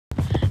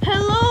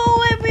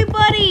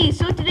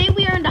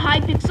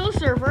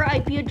server,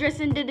 IP address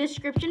in the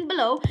description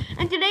below.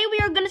 And today we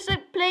are gonna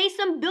play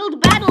some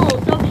build battle.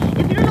 So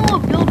if you don't know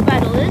what build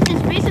battle is,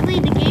 it's basically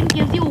the game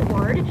gives you a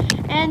word,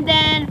 and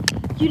then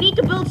you need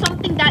to build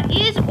something that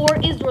is or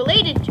is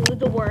related to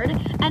the word.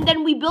 And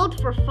then we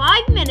build for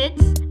 5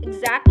 minutes,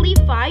 exactly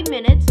 5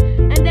 minutes.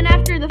 And then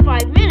after the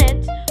 5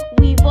 minutes,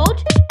 we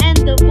vote, and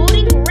the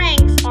voting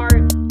ranks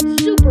are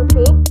super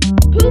poop,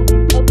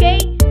 okay,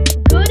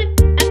 good,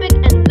 epic,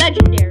 and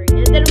legendary.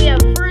 And then we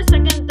have first,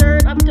 second,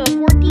 third, up to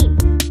 14th,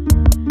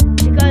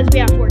 because we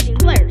have 14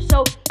 players.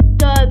 So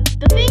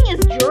the thing is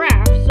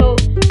giraffe. So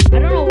I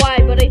don't know why,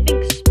 but I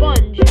think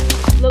sponge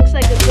looks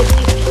like a good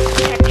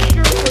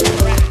texture for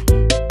giraffe,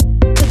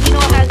 because you know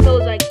it has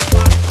those like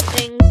spots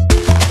things.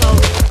 So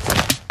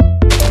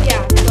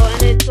yeah. So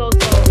and it's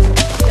also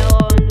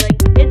yellow and like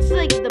it's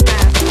like the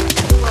best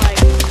for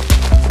like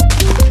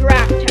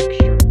giraffe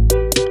texture.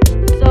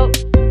 So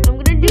I'm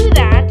gonna do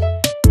that.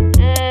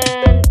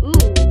 And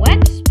ooh,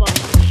 wet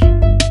sponge.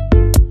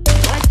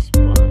 Wet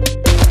sponge.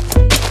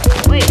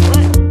 Wait,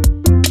 what?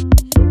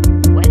 So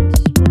wet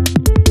sponge.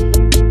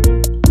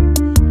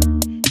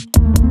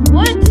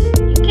 What?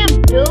 You can't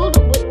build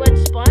with wet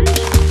sponge?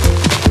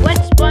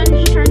 Wet sponge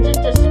turns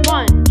into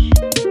sponge.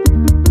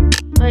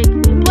 Like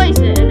you place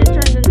it and it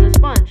turns into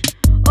sponge.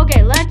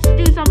 Okay, let's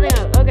do something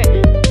else.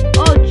 Okay.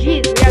 Oh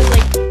geez, we have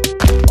like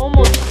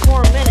almost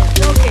 4 minutes.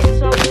 Okay,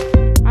 so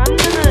I'm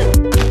gonna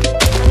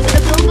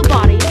build the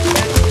body.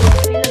 That's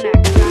supposed to be the neck.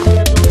 I'm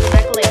gonna build the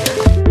neck later.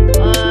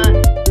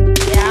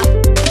 Yeah.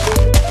 I'm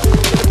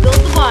gonna build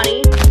the body.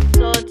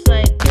 So it's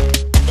like,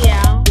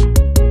 yeah,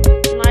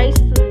 nice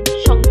and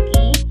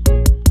chunky.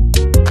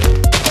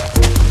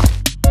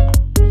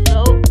 So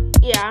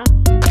yeah.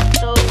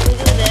 So we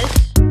do this.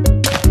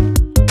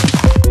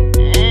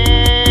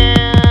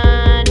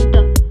 And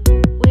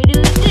we do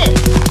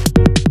this.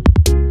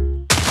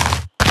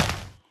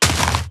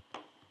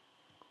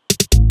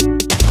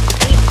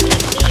 Beep,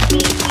 beep, beep,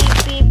 beep,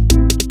 beep, beep,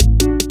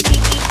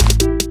 beep.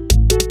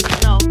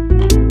 No.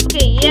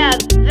 Okay, yeah,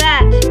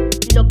 that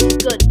looks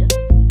good.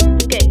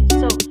 Okay,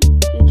 so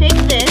you take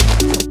this,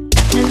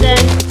 and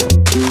then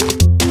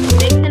you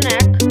make the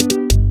neck,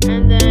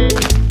 and then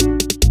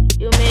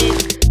you make,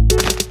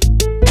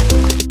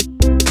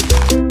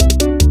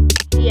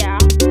 yeah,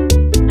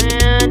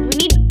 and we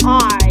need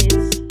eyes.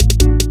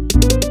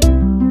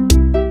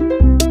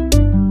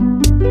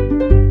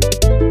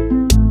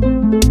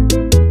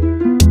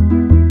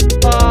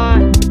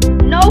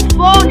 No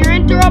phone, you're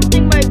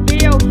interrupting my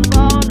video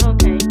phone.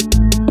 Okay.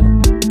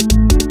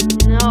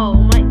 No,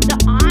 the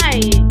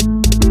eye,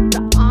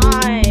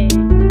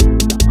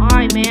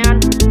 man.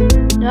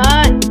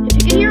 If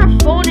you can hear a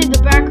phone in the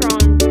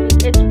background,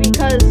 it's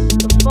because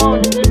the phone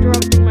is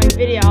interrupting my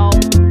video.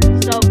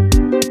 So,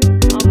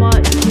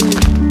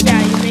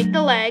 yeah, you make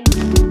the legs,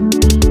 and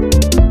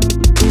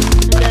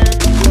then,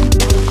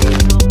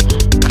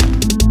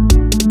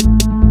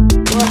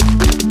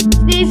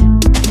 sneeze.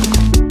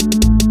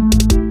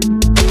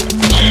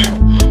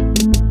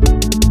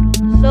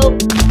 So,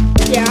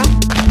 yeah,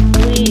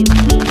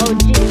 oh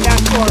geez,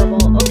 that's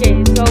horrible. Okay,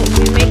 so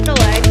we make the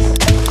legs,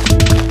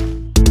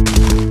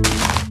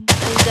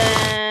 and then,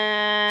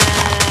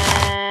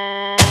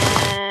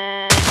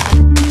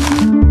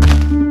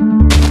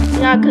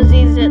 yeah, because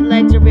these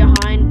legs are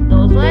behind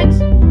those legs.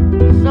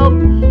 So,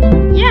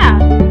 yeah,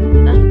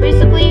 that's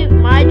basically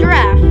my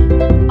giraffe.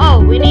 Oh,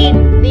 we need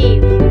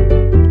leaves.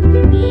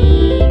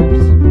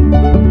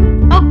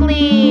 Oak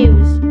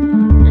leaves.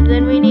 And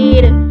then we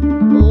need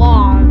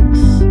logs.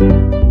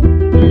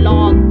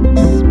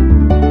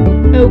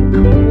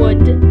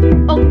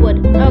 Oak wood.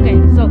 Okay,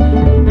 so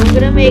I'm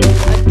gonna make a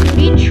 2D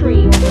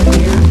tree over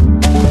here.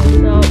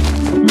 So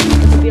it's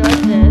gonna be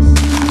like this.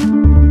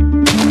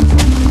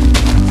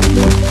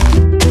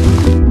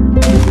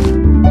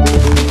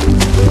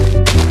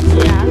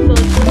 Yeah, so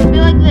it's gonna be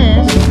like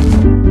this.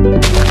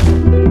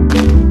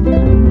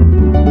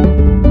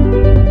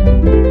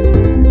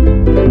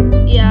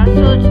 Yeah,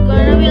 so it's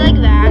gonna be like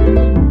that.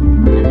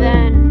 And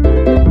then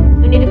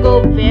we need to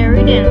go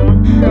very down.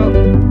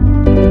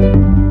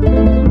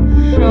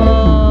 So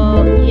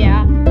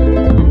yeah,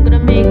 I'm gonna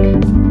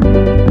make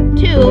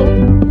two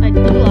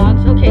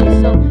logs. Okay,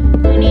 so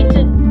we need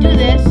to do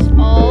this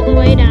all the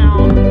way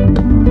down.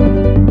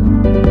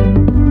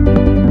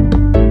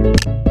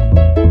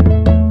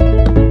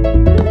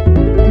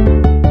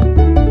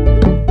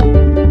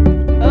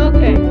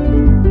 Okay,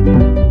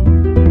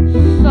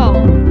 so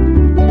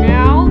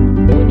now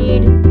we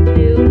need to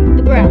do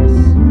the grass.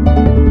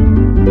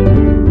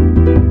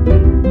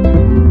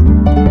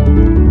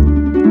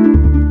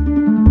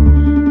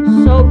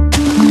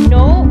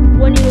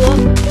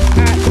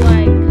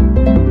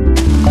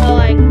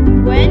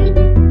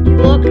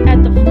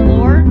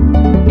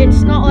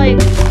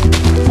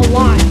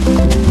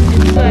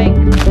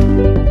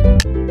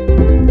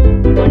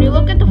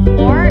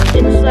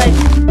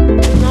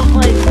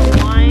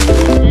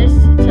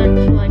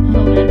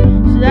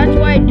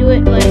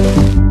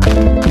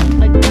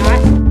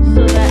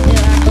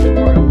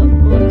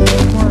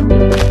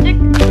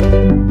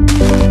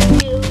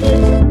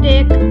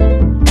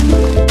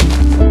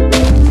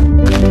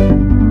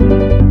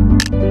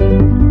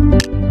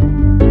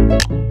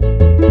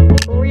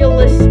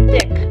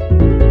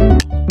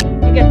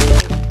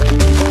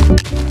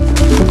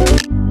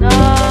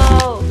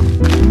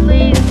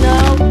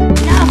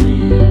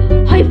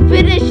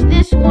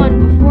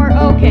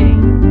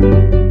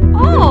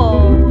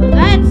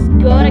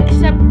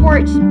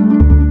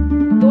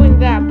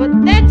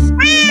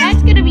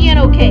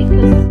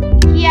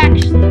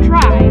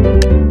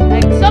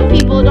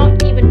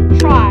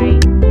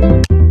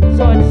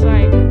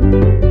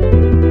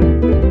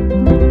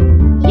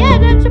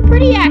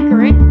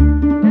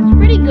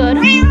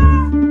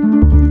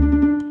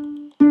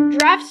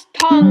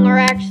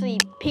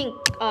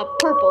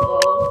 purple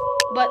though,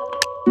 but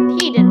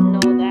he didn't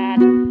know that.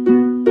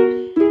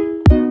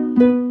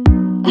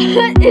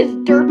 His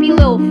derpy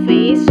little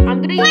face.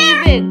 I'm gonna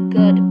give it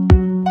good.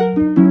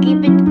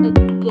 Give it a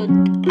good.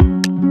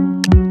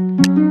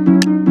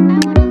 I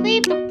wanna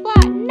leave the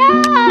plot.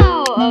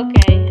 No!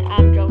 Okay,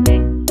 I'm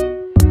joking.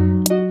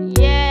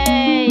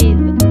 Yay!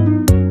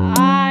 The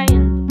eye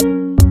and the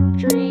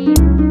tree.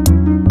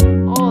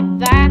 All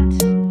that.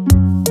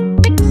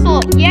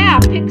 Pixel. Yeah,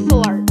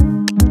 pixel art.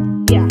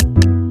 Yeah.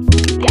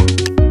 Yeah.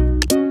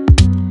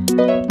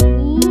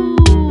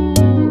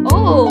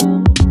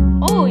 Ooh.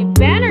 Oh,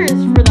 banners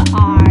for the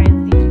eyes.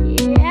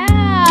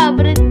 Yeah,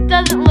 but it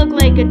doesn't look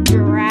like a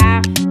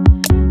giraffe.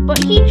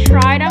 But he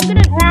tried. I'm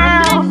gonna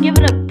give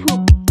it a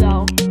poop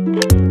though.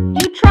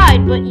 You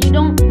tried, but you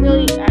don't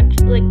really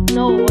actually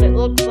know what it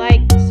looks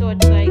like. So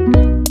it's like,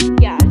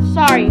 yeah,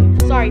 sorry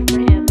for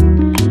him.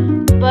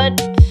 But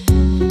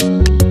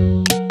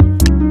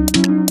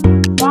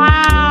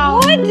wow,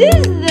 what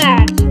is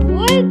that?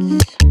 What?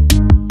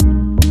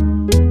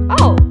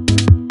 Oh,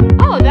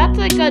 that's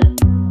like a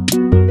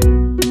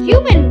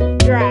human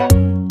giraffe.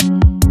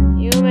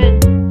 Human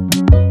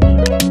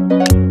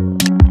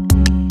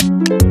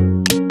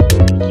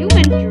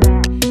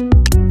giraffe.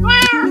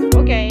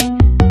 Okay.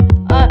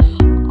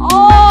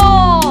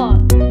 Oh,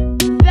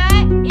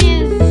 that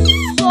is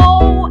so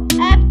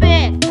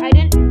epic. I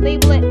didn't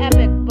label it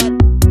epic, but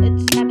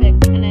it's epic,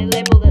 and I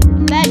labeled it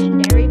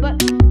legendary,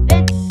 but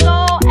it's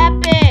so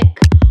epic.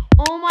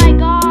 Oh my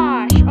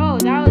gosh. Oh,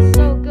 that was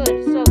so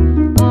good. So,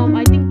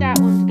 I think that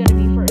one's gonna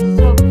be first.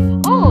 So,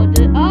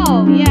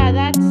 oh yeah,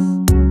 that's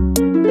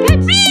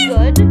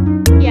good.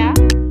 Yeah.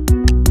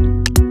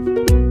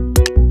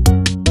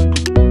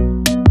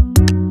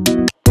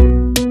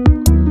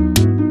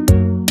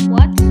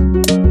 What?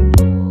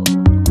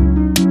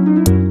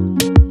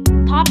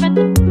 Top at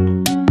the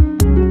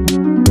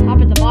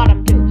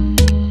bottom too.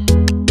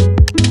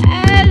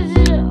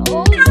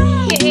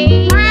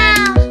 Okay.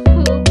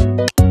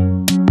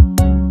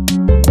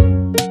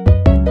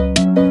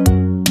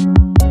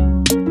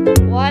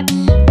 What?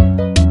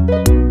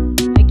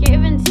 I can't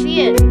even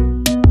see it.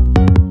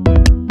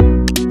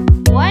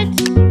 What?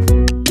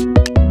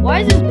 Why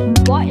is this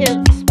butt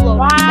exploding?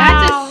 Wow.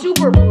 That's a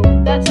super poop.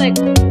 That's like,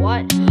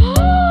 what?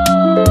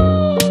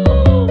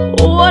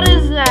 What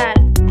is that?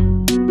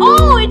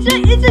 Oh, it's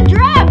a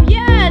giraffe.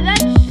 Yeah,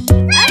 that's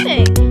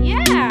epic.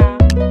 Yeah.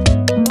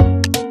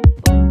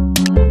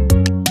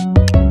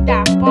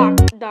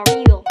 The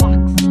real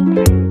foxy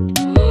pirate.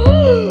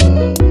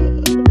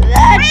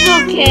 That's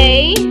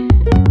okay,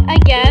 I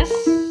guess.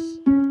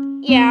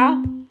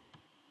 Yeah.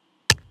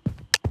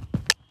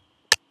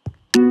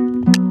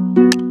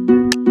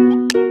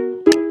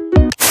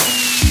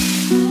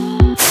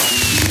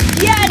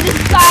 Yeah, the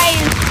sky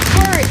is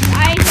first.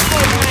 I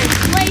scored 9th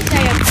place. I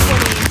have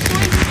 28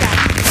 points.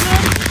 That's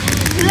good.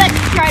 Let's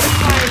try to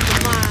find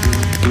mine.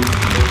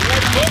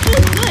 His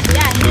is good.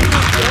 Yeah, his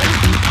is good.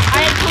 I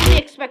totally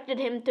expected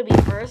him to be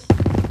first.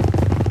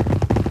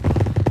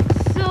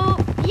 So,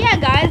 yeah,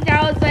 guys,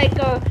 that was like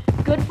a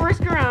good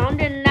first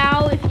round. And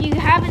now, if you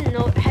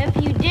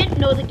didn't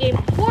know the game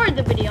before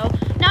the video,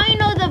 now you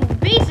know the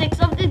basics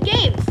of the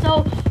game.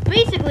 So,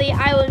 basically,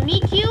 I will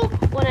meet you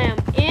when I am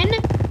in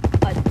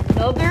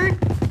another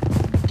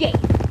game.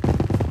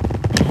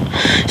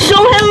 So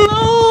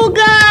hello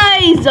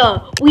guys,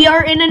 we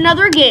are in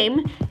another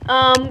game.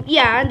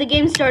 Yeah, the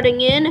game's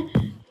starting in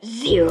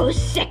 0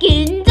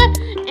 seconds.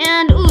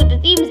 And ooh, the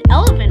theme's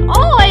elephant.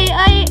 Oh,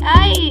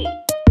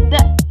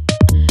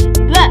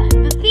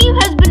 the theme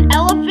has been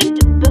elephant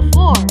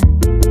before,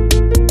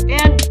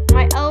 and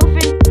my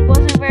elephant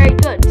wasn't very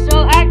good.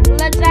 So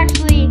let's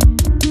actually.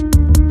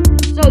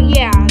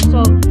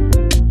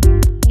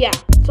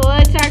 So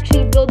let's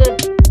actually build a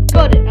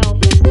good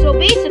elephant. So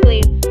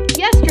basically,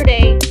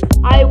 yesterday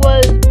I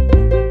was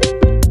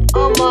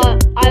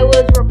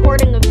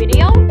recording a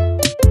video,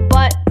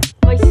 but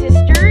my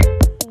sister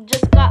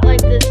just got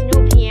like this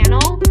new piano.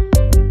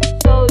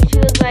 So she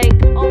was like,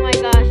 oh my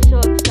gosh, so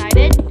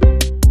excited.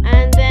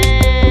 And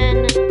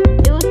then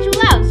it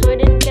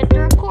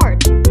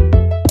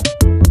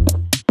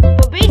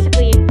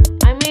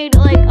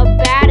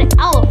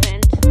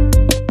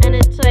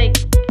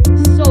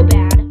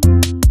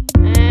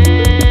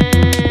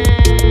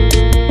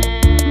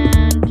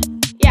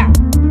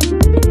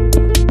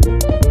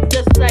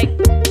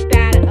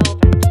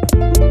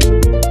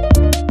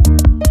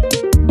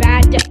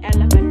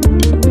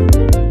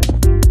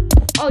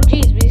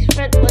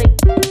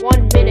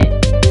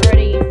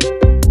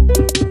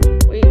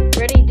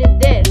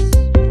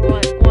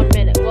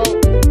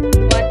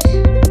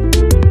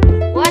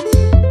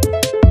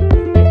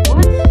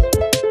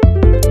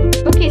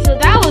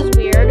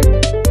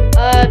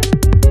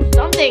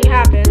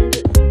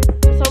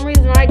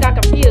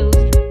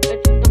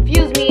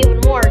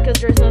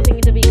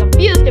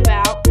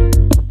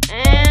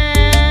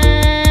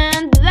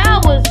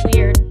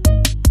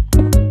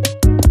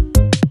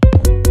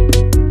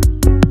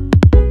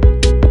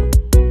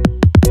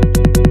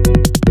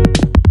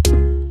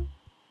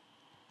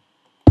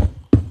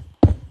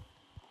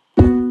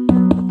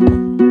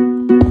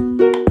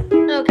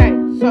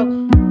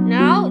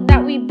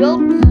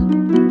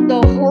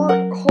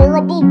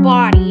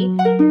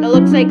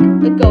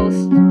like a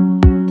ghost.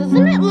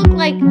 Doesn't it look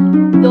like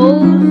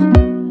those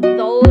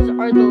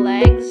are the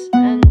legs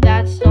and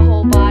that's the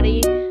whole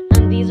body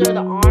and these are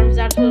the arms?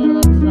 That's what it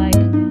looks like.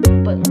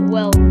 But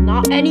well,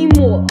 not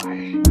anymore.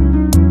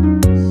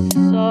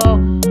 So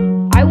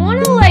I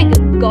want to like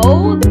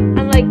go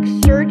and like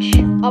search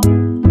up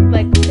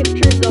like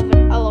pictures of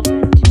an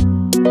elephant.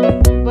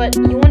 But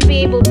you won't be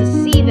able to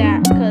see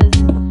that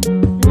because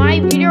my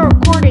video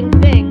recording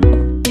thing,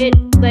 it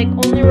like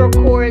only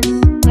records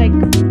like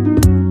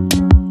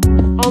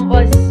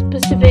a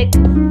specific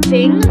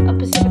thing, a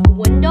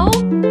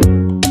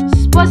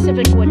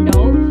specific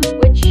window,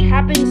 which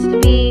happens to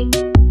be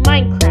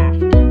Minecraft.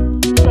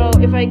 So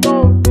if I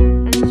go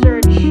and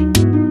search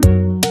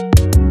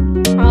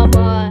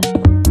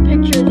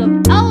pictures of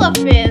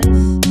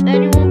elephants,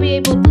 then you won't be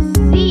able to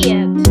see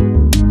it.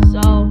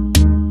 So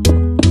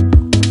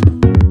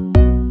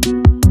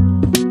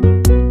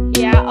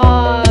yeah,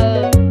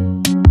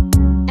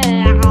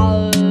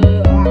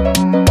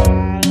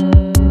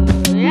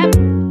 yep.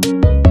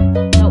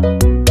 No.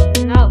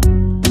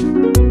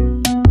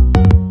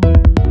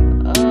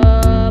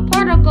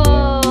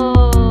 Particle.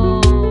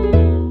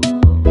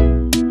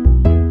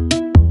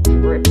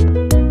 Drip.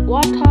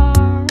 Water.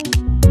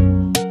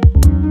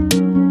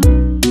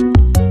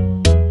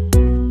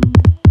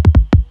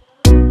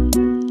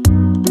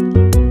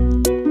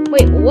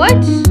 Wait,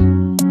 what?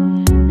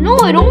 No,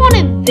 I don't want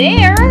it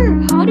there.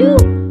 How do you,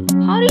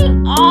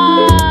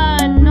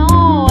 no,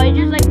 I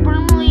just like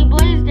permanently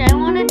placed it. I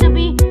want it to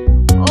be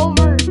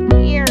over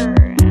here,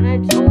 and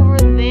it's over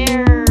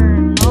there.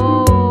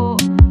 No.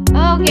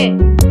 Okay,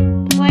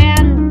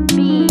 plan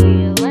B.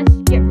 Let's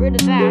get rid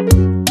of that.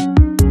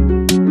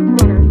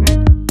 Water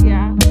effect.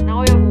 Yeah, now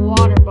we have a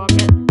water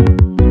bucket.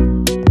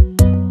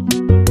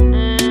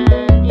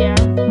 And yeah.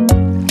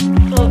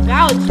 So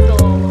now it's still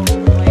all over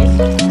the place.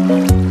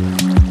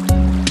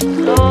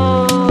 So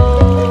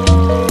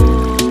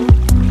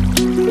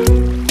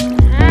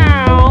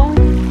now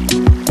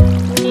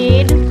we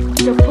need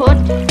to put,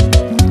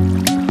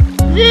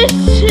 this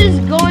is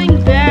going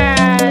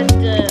bad.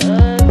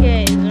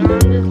 Okay, so I'm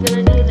just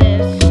gonna do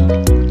this.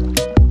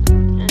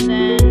 And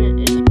then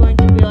it's going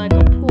to be like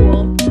a pool.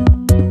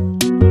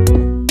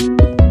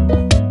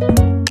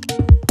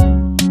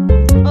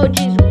 Oh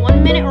geez,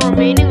 1 minute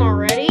remaining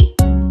already?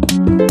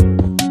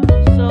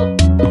 So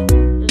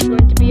there's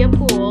going to be a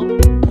pool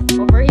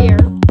over here.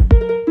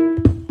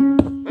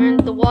 And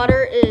the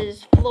water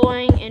is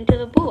flowing into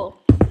the pool.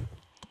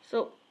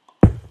 So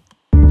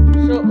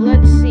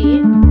let's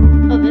see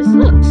how this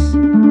looks.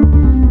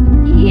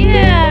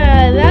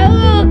 Yeah, that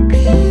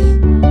looks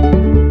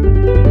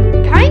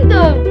kind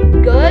of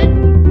good,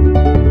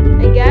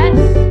 I guess.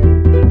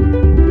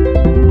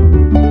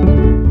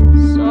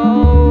 So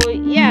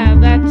yeah,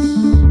 that's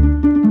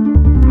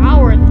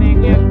our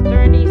thing. We have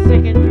 30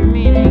 seconds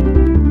remaining.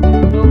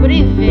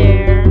 Nobody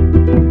there.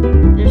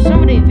 There's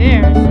somebody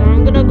there, so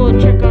I'm gonna go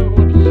check on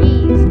what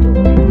he's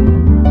doing.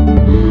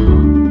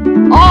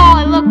 Oh,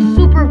 it looks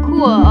super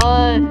cool.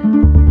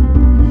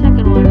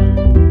 Second one.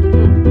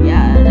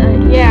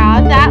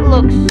 Yeah, that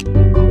looks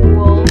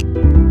cool.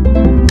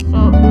 So,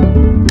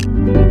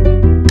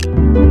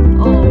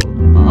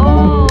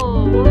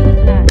 what is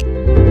that?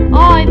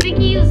 Oh, I think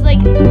he used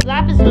like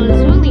lapis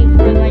lazuli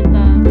for like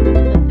the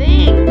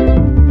thing.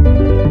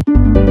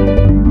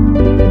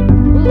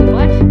 Ooh,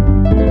 what?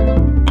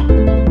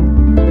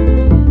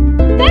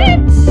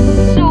 That's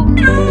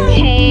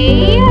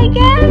okay, I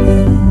guess.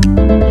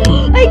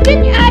 I can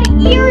add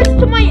ears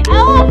to my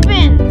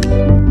elephant.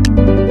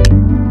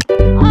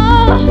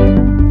 What?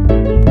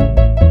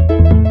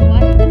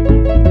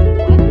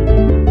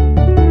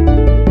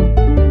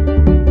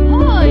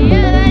 Oh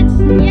yeah, that's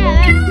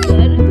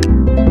good.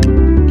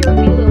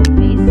 Jerky little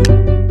face.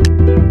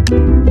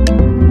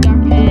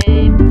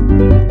 Okay.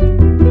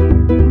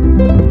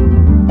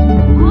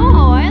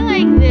 Oh, I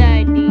like the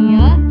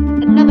idea.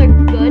 Another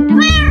good.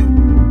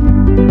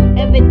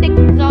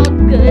 Everything's all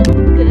good.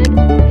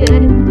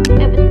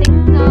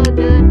 Everything's all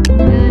good.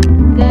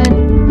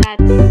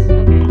 That's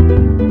okay.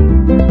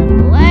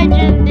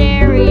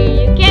 Legendary.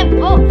 You can't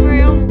vote for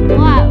your own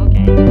plot.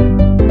 Okay.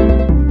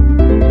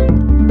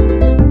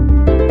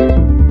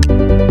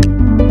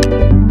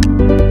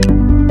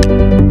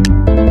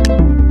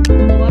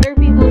 What are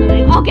people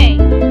doing? Okay.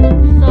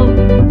 So,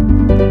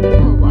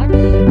 what?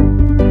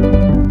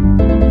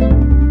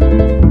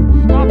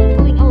 Stop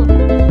killing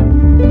elephants.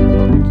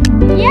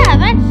 Yeah,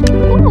 that's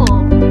cool.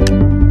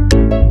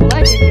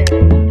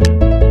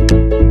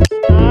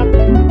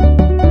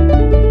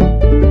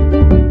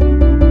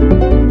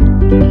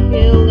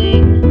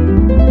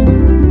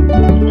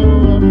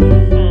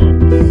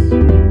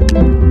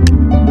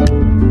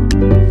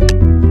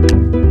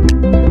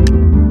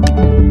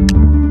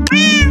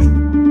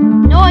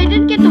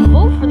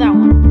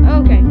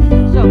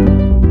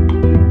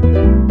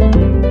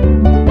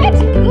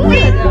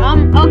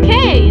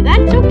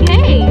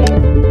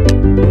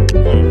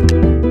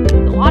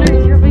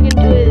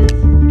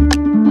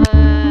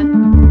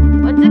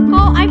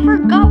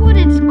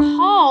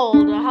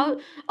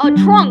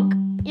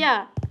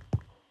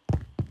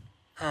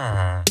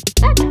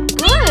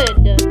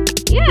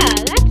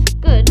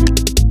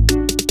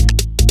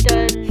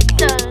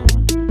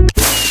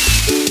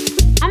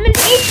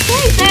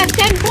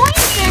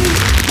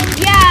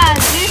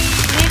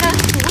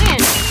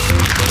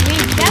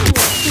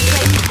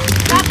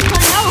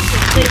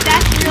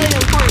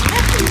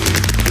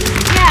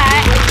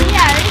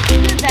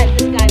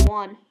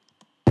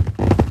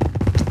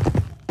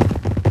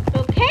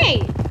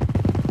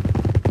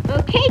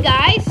 Okay,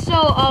 guys.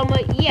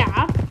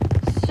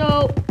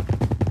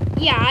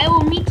 Yeah, I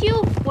will meet you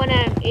when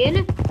I'm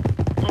in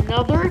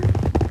another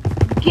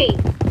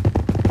game.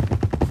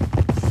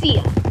 See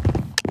ya.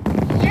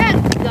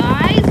 Yes,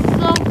 guys.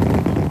 So,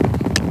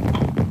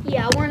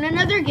 yeah, we're in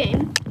another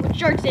game, which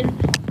starts in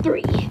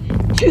 3,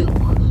 2,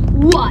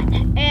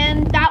 1,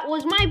 and that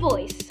was my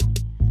voice.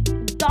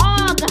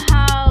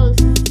 Doghouse.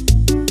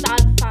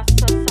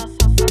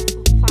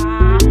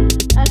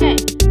 Okay,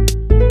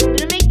 I'm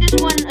gonna make this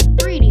one a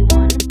 3D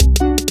one.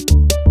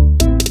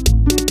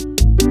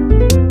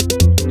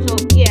 So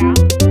yeah,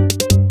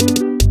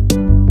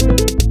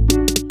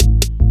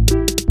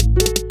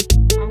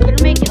 I'm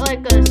gonna make it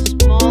like a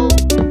small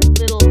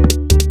little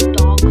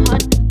dog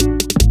hut.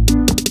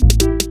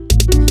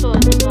 So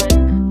it's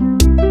like,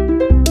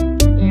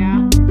 yeah,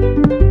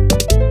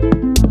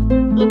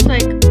 looks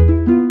like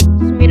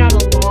it's made out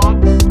of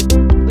logs,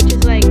 which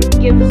is like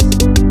gives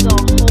the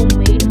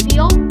homemade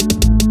feel.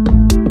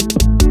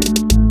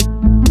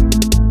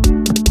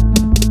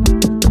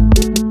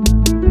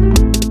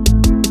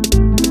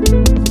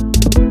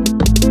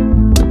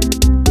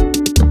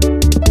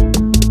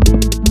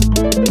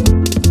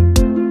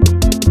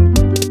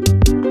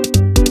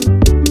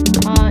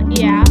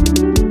 Yeah,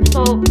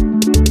 so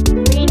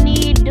we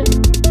need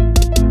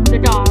the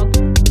dog,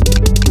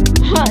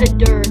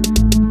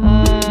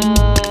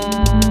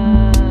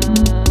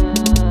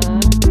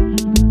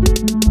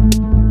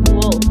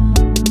 wolf.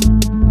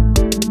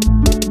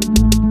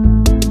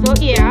 So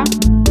yeah,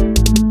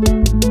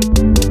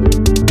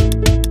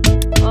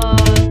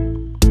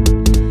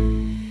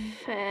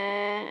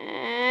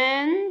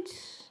 fence.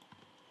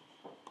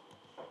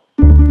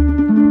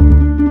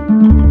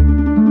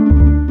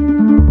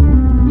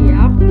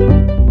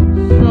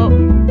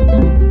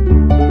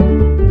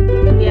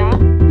 Yeah.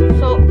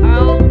 So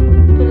I'll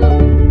put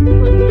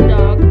the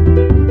dog.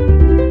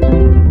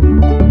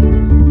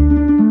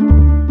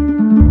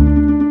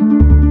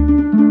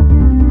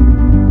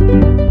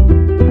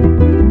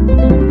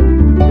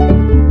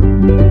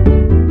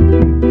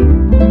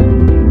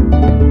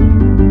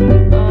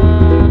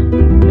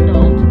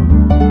 Adult.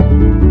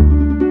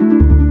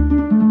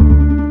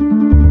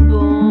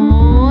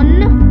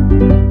 Bone.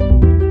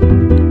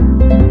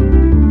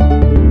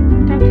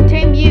 Time to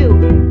tame you.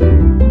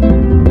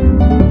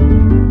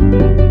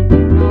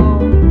 No,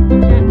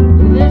 can't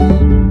do this.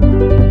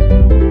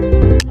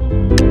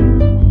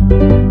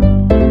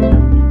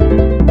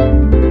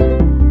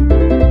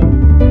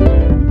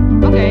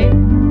 Okay,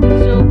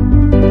 so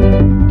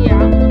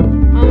yeah,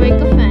 I'll make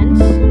a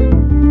fence.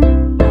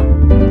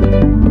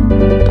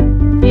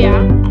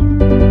 Yeah,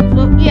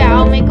 so yeah,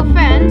 I'll make a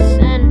fence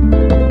and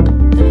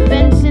the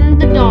fence in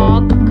the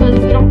dog because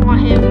we don't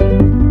want him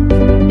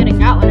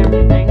getting out and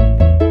everything.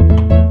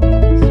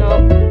 So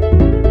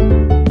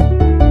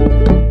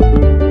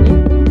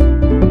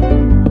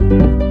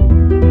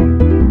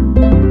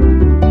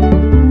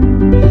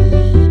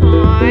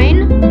sign.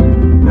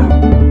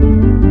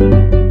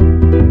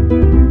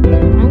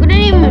 I'm gonna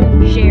name him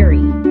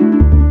Jerry.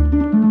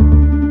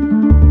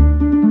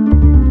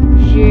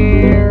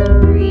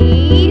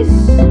 Jerry's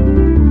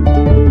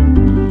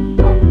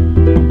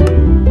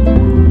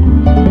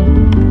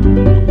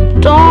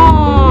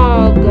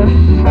dog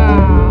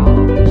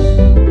house.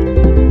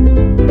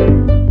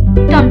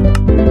 Done.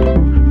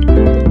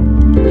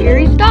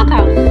 Jerry's dog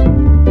house.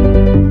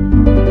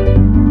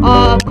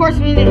 Of course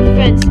we need a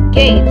fence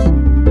gate.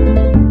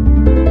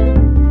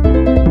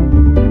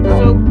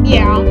 So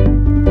yeah,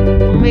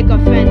 I'll make a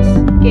fence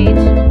gate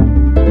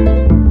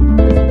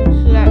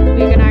so that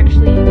we can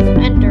actually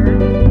enter.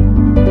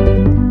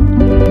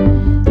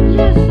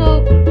 Yeah, so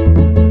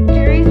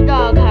Jerry's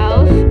dog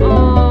house.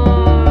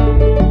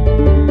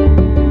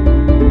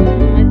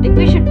 I think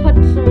we should put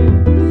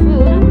some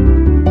food.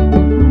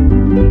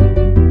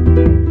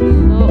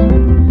 So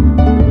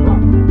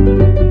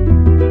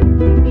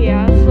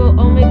yeah, so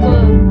I'll make a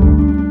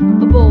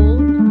bowl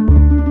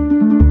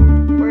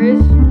for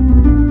his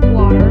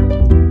water.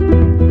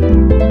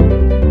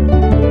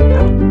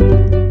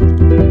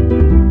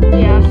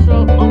 Yeah, so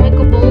I'll make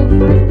a bowl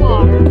for his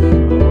water.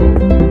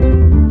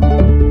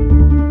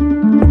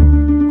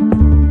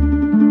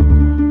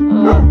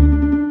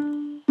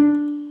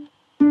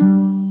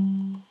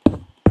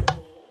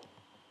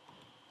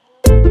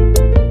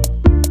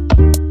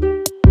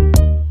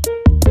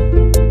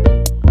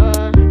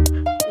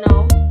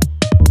 No.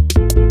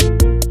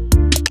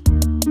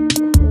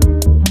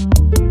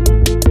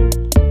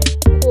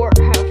 Quart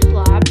half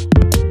slab.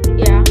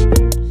 Yeah.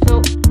 So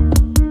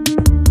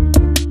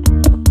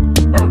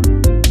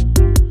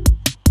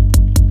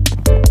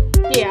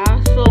yeah,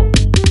 so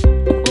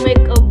I'll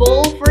make a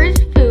bowl for his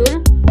food.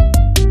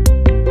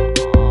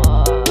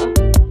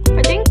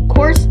 I think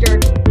coarse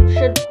dirt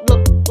should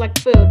look like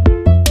food.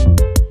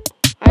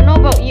 I don't know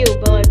about you,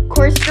 but like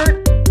coarse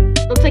dirt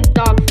looks like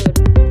dog food.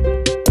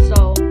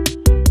 So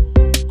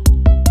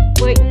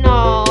wait,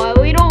 no,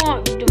 we don't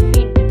want to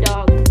feed the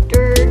dog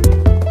dirt.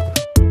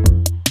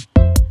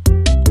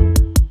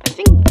 I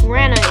think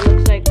granite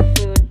looks like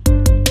food.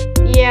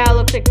 Yeah, it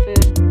looks like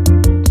food.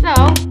 So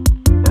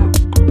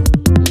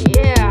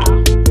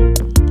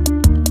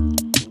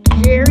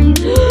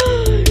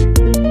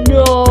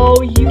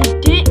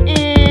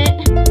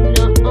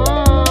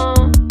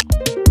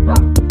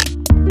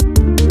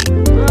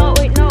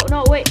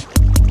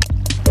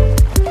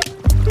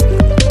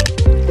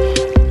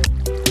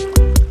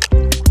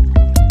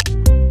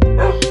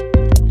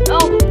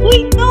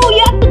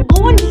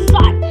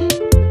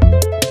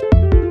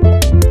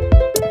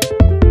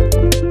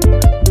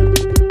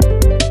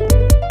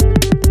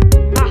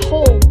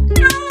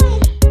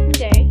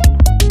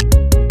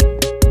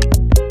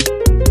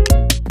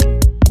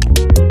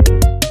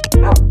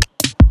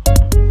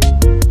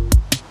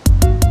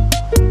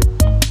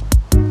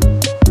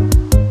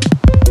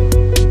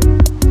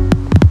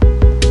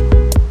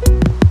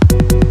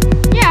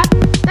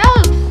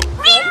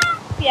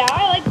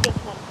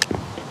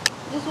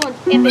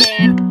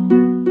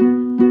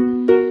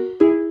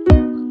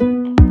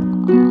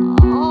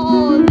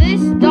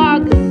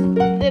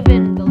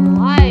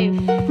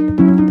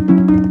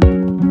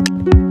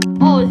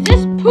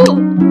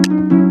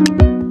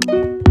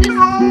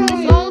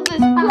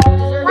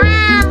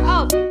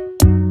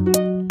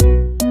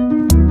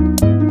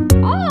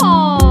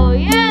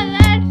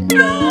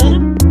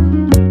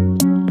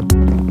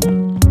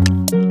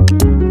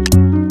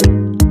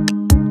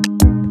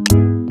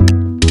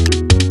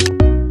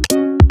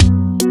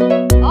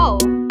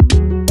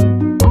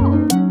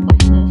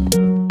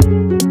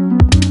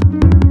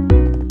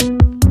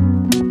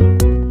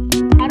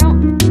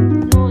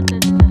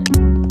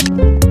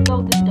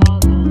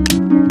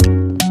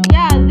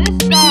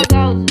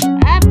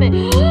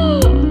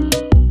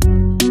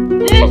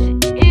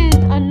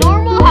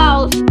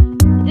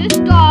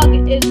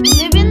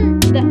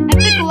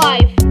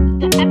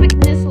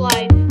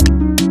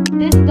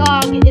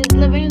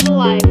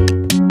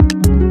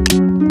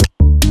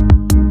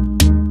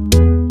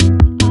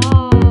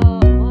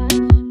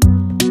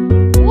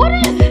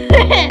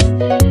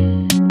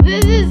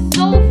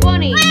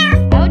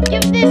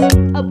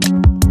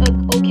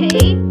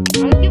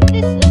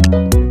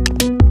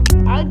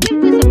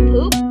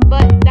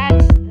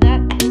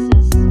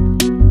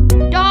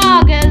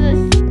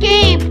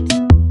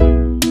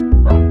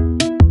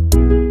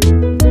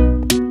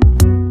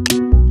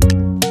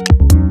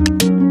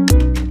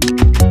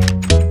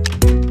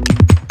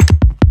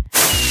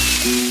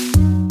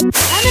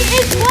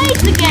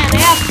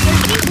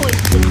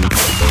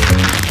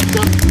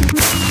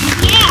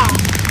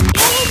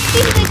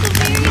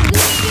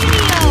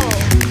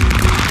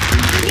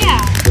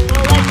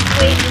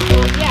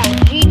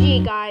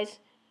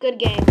Good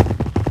game.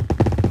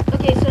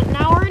 Okay, so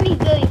now we're gonna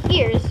go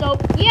here. So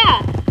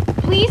yeah,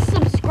 please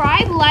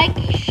subscribe, like,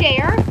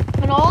 share,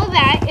 and all of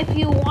that if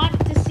you want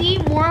to see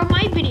more of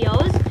my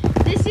videos.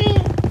 This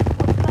is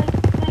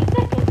my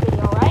second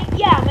video, right?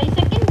 Yeah, my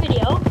second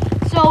video.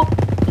 So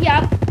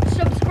yeah,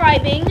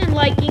 subscribing and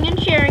liking and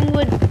sharing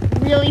would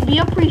really be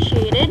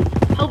appreciated.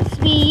 Helps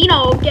me, you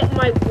know, get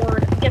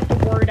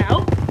the word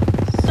out.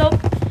 So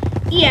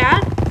yeah,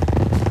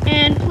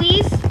 and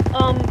please,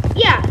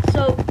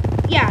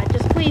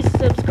 just please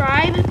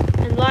subscribe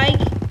and like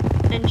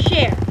and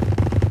share.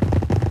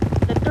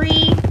 The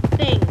 3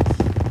 things.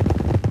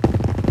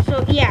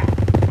 So yeah,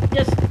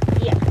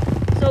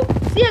 so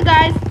see ya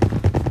guys.